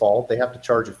probate's fault. They have to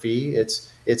charge a fee. It's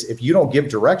if you don't give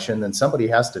direction, then somebody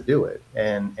has to do it,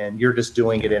 and you're just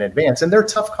doing it in advance. And they're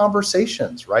tough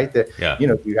conversations, right?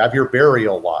 You have your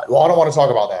burial lot. Well, I don't want to talk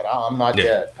about that. I'm not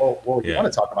dead. Well, you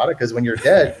want to talk about it because when you're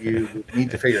dead, you need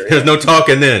to figure it out. There's no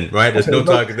talking then, right? There's no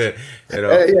talking then. And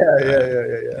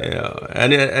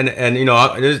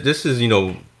this is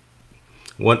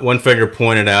one finger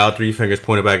pointed out, three fingers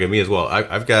pointed back at me as well.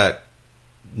 I've got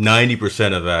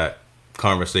 90% of that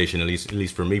conversation, at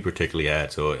least for me particularly,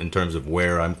 had. So in terms of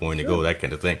where I'm going to go, that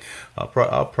kind of thing,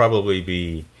 I'll probably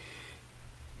be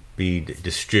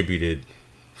distributed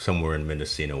somewhere in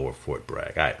Mendocino or Fort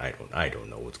Bragg. I don't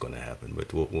know what's going to happen,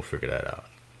 but we'll figure that out.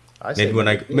 That's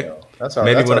our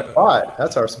spot.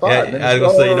 That's our spot. Yeah, I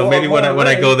was gonna say, maybe when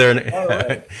I go there,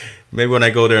 maybe when I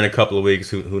go there in a couple of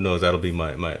weeks, who knows? That'll be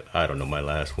my my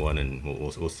last one, and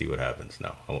we'll see what happens.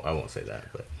 No, I won't say that.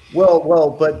 But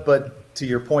but to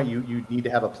your point, you need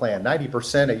to have a plan.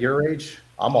 90% at your age,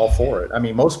 I'm all for it. I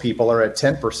mean, most people are at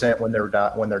 10% when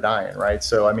they're dying, right?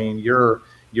 So I mean, you're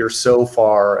so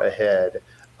far ahead.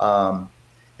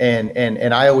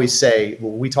 And I always say,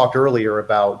 we talked earlier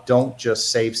about don't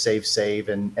just save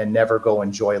and never go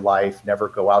enjoy life, never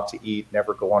go out to eat,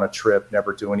 never go on a trip,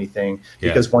 never do anything.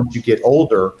 Because once you get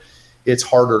older, it's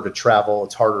harder to travel,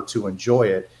 it's harder to enjoy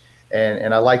it.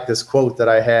 And I like this quote that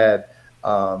I had,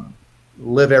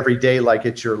 live every day like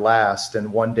it's your last,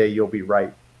 and one day you'll be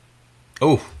right.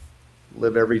 Oh,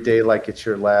 live every day like it's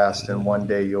your last, and one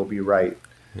day you'll be right.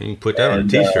 You can put that on a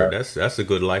t-shirt. That's a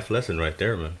good life lesson right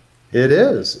there, man. It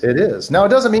is. Now, it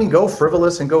doesn't mean go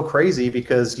frivolous and go crazy,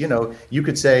 because, you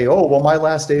could say, oh, well, my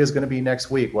last day is going to be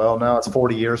next week. Well, now it's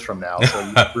 40 years from now, so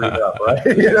you screwed up, right?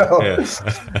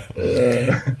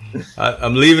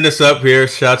 I'm leaving this up here.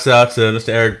 Shouts out to Mr.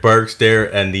 Eric Burks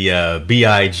there and the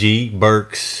BIG,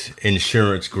 Burks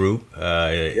Insurance Group.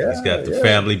 He's got the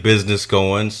family business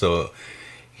going, so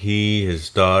he, his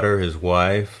daughter, his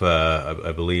wife,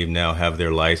 I believe now have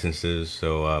their licenses.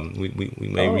 So we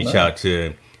may reach out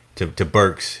to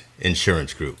Burks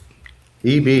Insurance Group.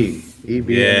 EB.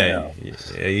 Yeah,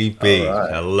 EB. Right.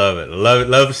 I love it.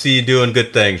 Love to see you doing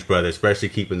good things, brother, especially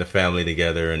keeping the family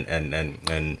together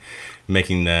and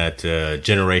making that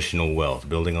generational wealth,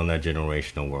 building on that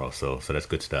generational wealth. So that's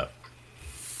good stuff.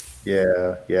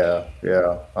 Yeah.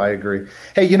 I agree.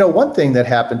 Hey, one thing that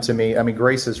happened to me, I mean,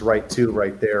 Grace is right too,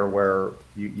 right there, where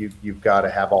you've got to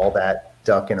have all that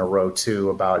duck in a row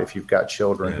too, about if you've got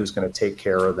children, who's going to take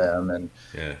care of them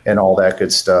and all that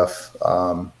good stuff.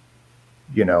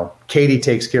 Katie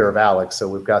takes care of Alex, so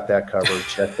we've got that covered.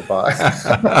 Check the box.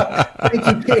 Thank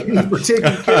you, Katie, for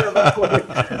taking care of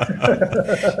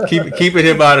Alex. Keeping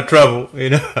him out of trouble.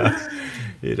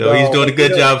 He's doing a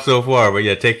good job so far. But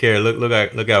yeah, take care.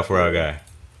 Look out for our guy.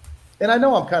 And I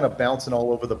know I'm kind of bouncing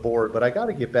all over the board, but I got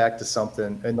to get back to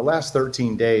something. In the last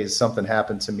 13 days, something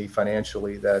happened to me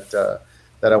financially that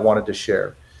I wanted to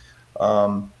share.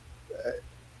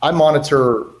 I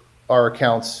monitor our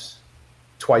accounts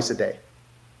twice a day.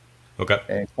 Okay.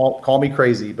 And call me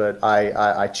crazy, but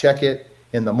I check it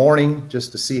in the morning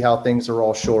just to see how things are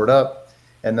all shored up.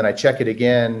 And then I check it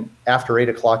again after 8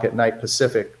 o'clock at night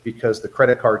Pacific, because the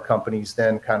credit card companies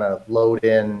then kind of load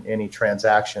in any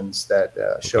transactions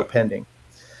that show pending.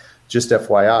 Just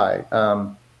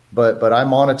FYI. But I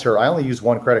monitor. I only use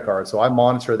one credit card, so I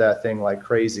monitor that thing like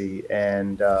crazy.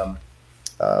 And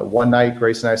one night,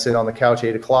 Grace and I sit on the couch,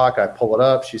 8 o'clock. I pull it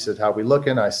up. She said, "How we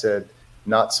looking?" I said,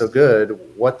 "Not so good.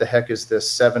 What the heck is this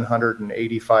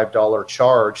 $785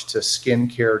 charge to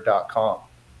skincare.com?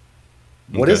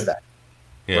 What is that?"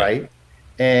 Yeah. Right.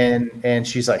 And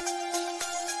she's like,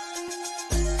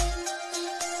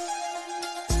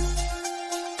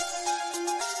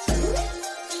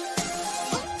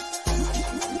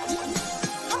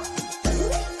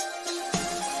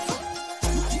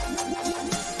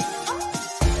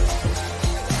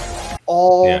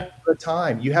 all the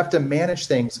time. You have to manage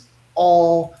things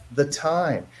all the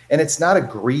time. And it's not a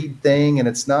greed thing, and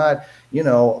it's not,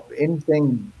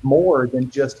 anything more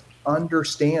than just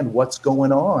understand what's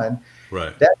going on.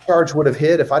 Right. That charge would have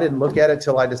hit if I didn't look at it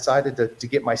till I decided to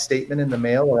get my statement in the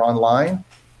mail or online.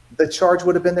 The charge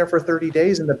would have been there for 30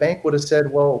 days, and the bank would have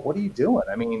said, "Well, what are you doing?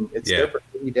 I mean, it's there for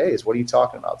 30 days. What are you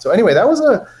talking about?" So anyway, that was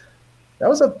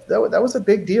a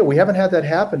big deal. We haven't had that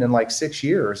happen in like 6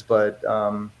 years, but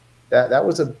that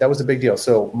was a big deal.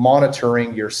 So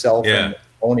monitoring yourself and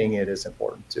owning it is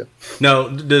important too. Now,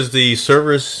 does the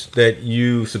service that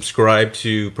you subscribe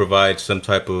to provide some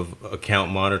type of account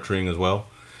monitoring as well?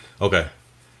 Okay.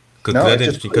 No,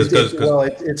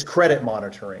 it's credit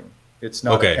monitoring. It's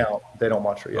not account. They don't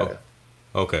monitor yet.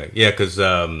 Okay. Yeah, because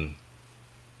the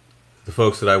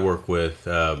folks that I work with,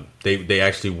 they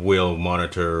actually will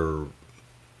monitor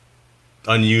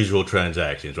unusual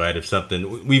transactions, right? If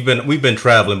something we've been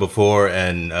traveling before,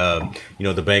 and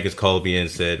the bank has called me and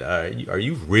said, "Are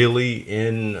you really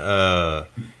in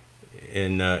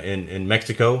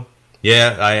Mexico?"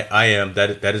 Yeah, I am.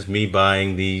 That is me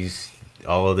buying these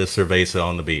all of this cerveza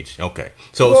on the beach. Okay,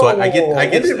 so I get.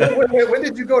 When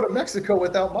did you go to Mexico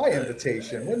without my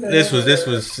invitation? This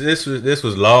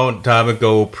was long time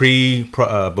ago,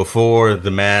 before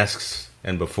the masks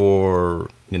and before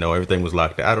everything was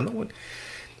locked down. I don't know what.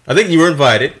 I think you were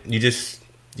invited.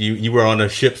 You were on a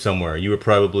ship somewhere. You were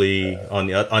probably on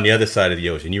the other side of the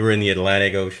ocean. You were in the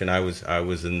Atlantic Ocean. I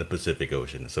was in the Pacific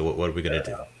Ocean. So what are we gonna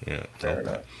do? Fair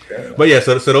enough. But yeah,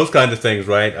 so those kinds of things,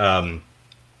 right?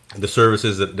 The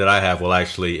services that I have will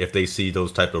actually, if they see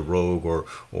those type of rogue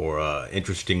or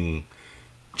interesting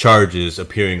charges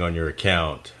appearing on your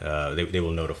account, they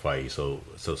will notify you. So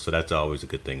that's always a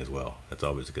good thing as well. That's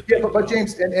always a good thing. Yeah, but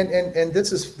James, and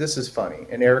this is funny.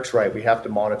 And Eric's right. We have to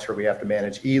monitor. We have to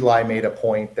manage. Eli made a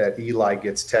point that Eli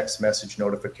gets text message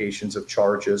notifications of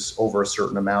charges over a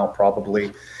certain amount, probably.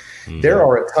 Mm-hmm. There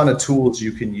are a ton of tools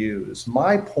you can use.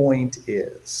 My point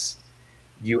is,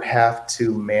 you have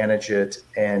to manage it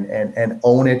and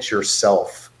own it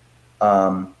yourself.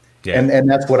 Yeah. And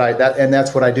that's what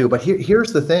I do. But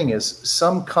here's the thing: is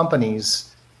some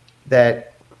companies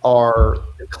that are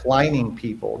declining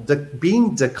people,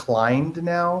 being declined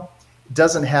now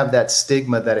doesn't have that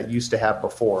stigma that it used to have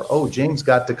before. Oh, James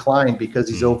got declined because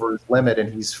he's over his limit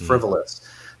and he's frivolous.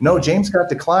 No, James got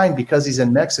declined because he's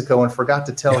in Mexico and forgot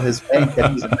to tell his bank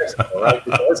that he's in Mexico, right?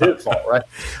 It was his fault, right?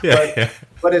 Yeah,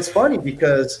 but it's funny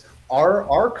because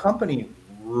our company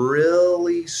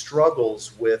really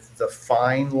struggles with the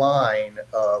fine line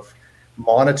of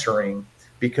monitoring,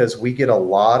 because we get a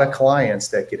lot of clients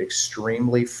that get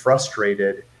extremely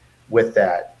frustrated with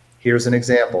that. Here's an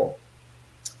example.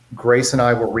 Grace and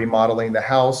I were remodeling the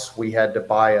house. We had to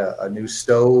buy a new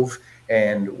stove,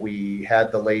 and we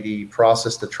had the lady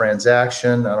process the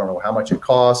transaction. I don't know how much it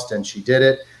cost, and she did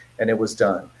it, and it was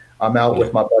done. I'm out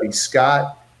with my buddy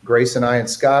Scott. Grace and I and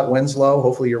Scott Winslow,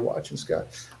 hopefully you're watching, Scott.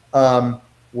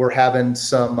 We're having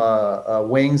some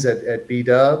wings at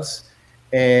B-Dubs,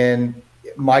 and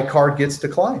my card gets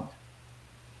declined.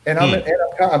 And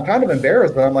I'm kind of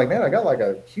embarrassed, but I'm like, man, I got like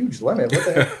a huge limit. What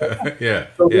the heck? Yeah.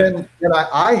 So then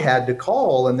I had to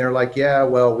call, and they're like, yeah,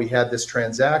 well, we had this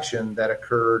transaction that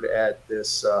occurred at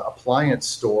this appliance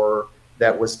store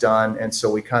that was done, and so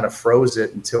we kind of froze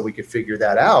it until we could figure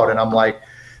that out. And I'm like,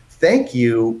 thank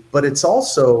you, but it's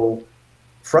also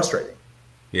frustrating.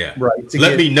 Yeah. Right.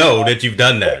 Let me know that you've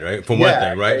done that, right? For one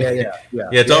thing, right? Yeah.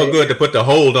 It's all good to put the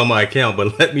hold on my account,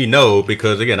 but let me know,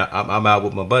 because again, I'm out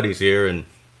with my buddies here, and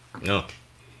Yeah.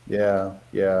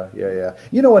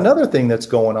 Another thing that's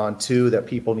going on too that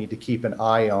people need to keep an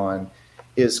eye on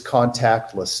is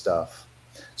contactless stuff.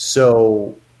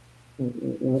 So,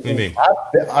 what do you mean?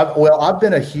 I've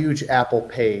been a huge Apple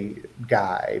Pay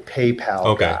guy,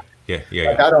 PayPal guy. Yeah.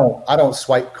 Like I don't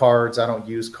swipe cards. I don't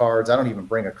use cards. I don't even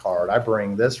bring a card. I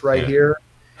bring this here,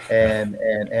 and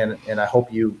I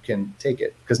hope you can take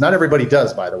it, because not everybody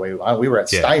does. By the way, we were at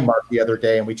Steinmark the other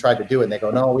day, and we tried to do it, and they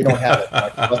go, "No, we don't have it."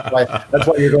 Like, that's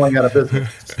why you're going out of business.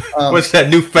 What's that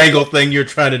newfangled thing you're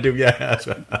trying to do? Yeah.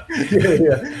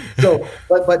 So,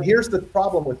 but here's the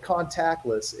problem with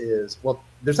contactless is, well,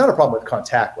 there's not a problem with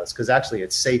contactless, because actually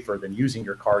it's safer than using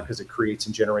your card, because it creates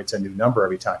and generates a new number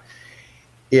every time.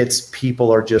 It's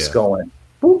people are just going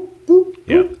boop, boop,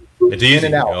 boop, boop, it's easy. In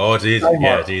and out. Oh, it's easy.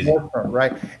 It's easy.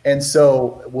 Right. And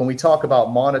so when we talk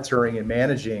about monitoring and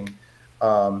managing,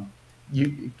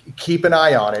 you keep an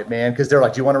eye on it, man, because they're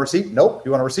like, do you want a receipt? Nope.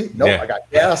 You want a receipt? Nope. I got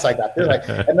gas. I got this.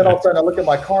 And then all of a sudden I look at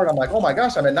my card. I'm like, oh my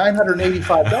gosh, I'm at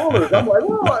 $985. I'm like,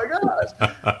 oh my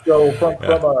gosh. So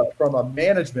from a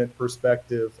management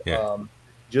perspective,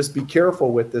 just be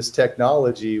careful with this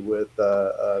technology, with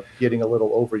getting a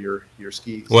little over your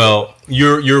skis. Well,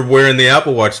 you're wearing the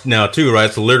Apple Watch now too, right?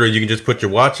 So literally, you can just put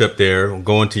your watch up there,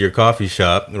 go into your coffee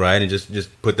shop, right, and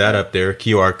just put that up there,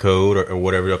 QR code or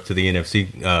whatever, up to the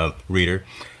NFC reader,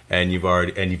 and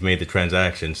you've made the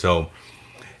transaction. So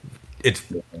it's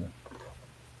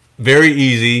very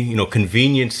easy.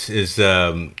 Convenience is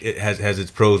it has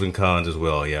its pros and cons as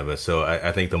well. Yeah, but so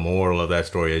I think the moral of that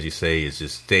story, as you say, is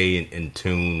just stay in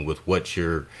tune with what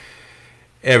your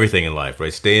everything in life,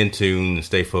 right? Stay in tune and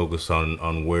stay focused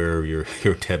on where your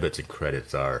debits and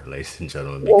credits are, ladies and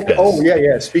gentlemen.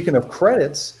 Because... Speaking of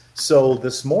credits, so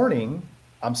this morning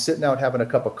I'm sitting out having a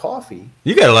cup of coffee.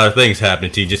 You got a lot of things happening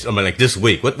to you. Like this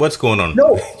week. What's going on?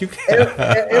 No,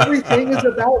 everything is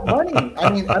about money. I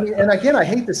mean, and again, I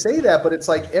hate to say that, but it's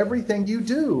like everything you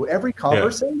do, every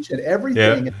conversation,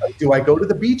 everything. Yeah. Like, do I go to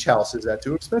the beach house? Is that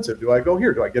too expensive? Do I go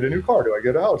here? Do I get a new car? Do I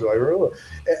get a house?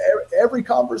 Every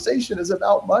conversation is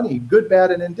about money, good, bad,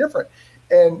 and indifferent.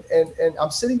 And I'm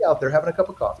sitting out there having a cup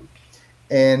of coffee,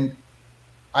 and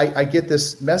I get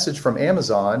this message from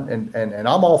Amazon, and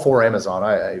I'm all for Amazon.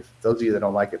 Those of you that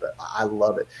don't like it, but I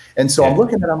love it. And so I'm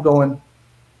looking at it, I'm going,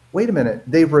 wait a minute,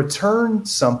 they returned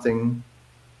something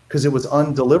because it was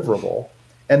undeliverable.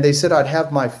 And they said I'd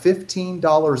have my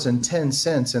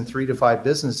 $15.10 in 3 to 5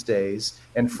 business days,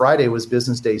 and Friday was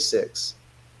business day 6,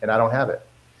 and I don't have it.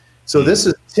 So this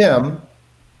is Tim.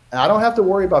 I don't have to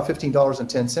worry about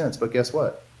 $15.10, but guess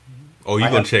what? Oh,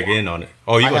 you're going to check in on it.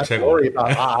 Oh, you're going to check on it.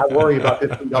 I worry about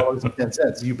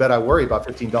 $15.10. You bet I worry about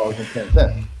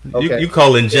 $15.10. Okay. You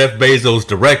calling Jeff Bezos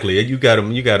directly. You got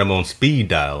him on speed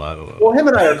dial. Well, him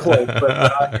and I are close.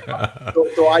 But,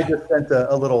 so I just sent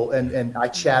a little, and I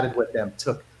chatted with them.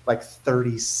 Took like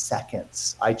 30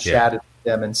 seconds. I chatted with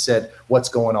them and said, what's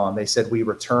going on? They said, we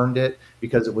returned it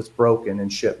because it was broken in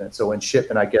shipment. So in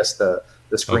shipment, I guess the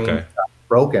screen got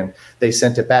broken. They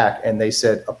sent it back and they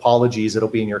said, apologies, it'll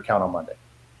be in your account on Monday.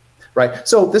 Right.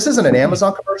 So this isn't an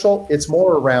Amazon commercial. It's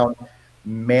more around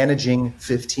managing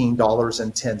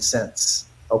 $15.10.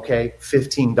 Okay.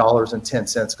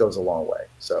 $15.10 goes a long way.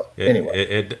 So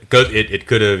anyway,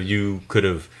 you could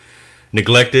have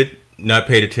neglected, not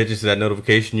paid attention to that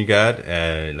notification you got.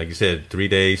 And like you said, 3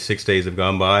 days, 6 days have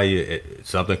gone by.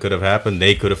 Something could have happened.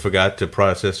 They could have forgot to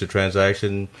process the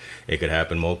transaction. It could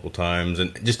happen multiple times.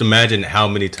 And just imagine how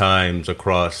many times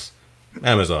across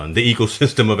Amazon, the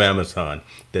ecosystem of Amazon,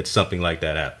 that something like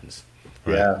that happens.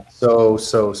 Right? Yeah. So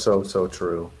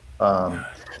true.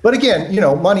 But again,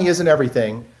 money isn't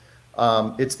everything.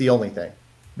 It's the only thing.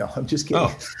 No, I'm just kidding.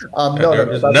 No,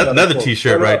 another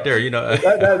T-shirt right there.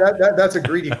 That's a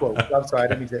greedy quote. I'm sorry, I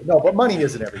didn't mean to. No, but money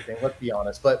isn't everything. Let's be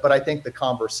honest. But I think the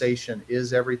conversation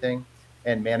is everything,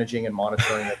 and managing and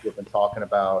monitoring that we've been talking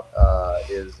about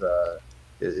is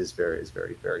very,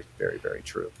 very, very, very, very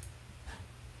true.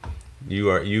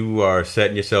 You are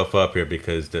setting yourself up here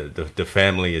because the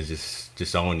family is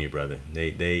just on you, brother.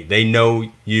 They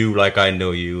know you like I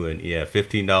know you, and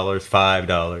 $15,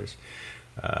 $5.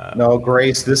 No,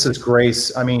 Grace, this is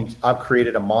Grace. I mean, I've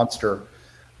created a monster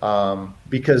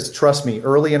because trust me,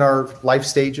 early in our life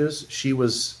stages, she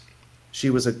was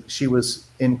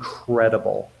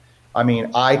incredible. I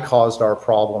mean, I caused our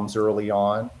problems early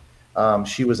on.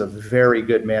 She was a very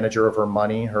good manager of her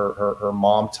money. Her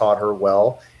mom taught her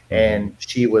well, and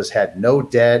she had no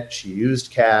debt. She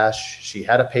used cash. She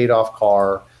had a paid off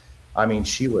car. I mean,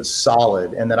 she was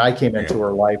solid. And then I came into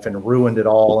her life and ruined it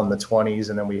all in the 20s.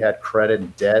 And then we had credit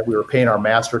and debt. We were paying our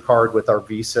MasterCard with our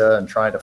Visa and trying to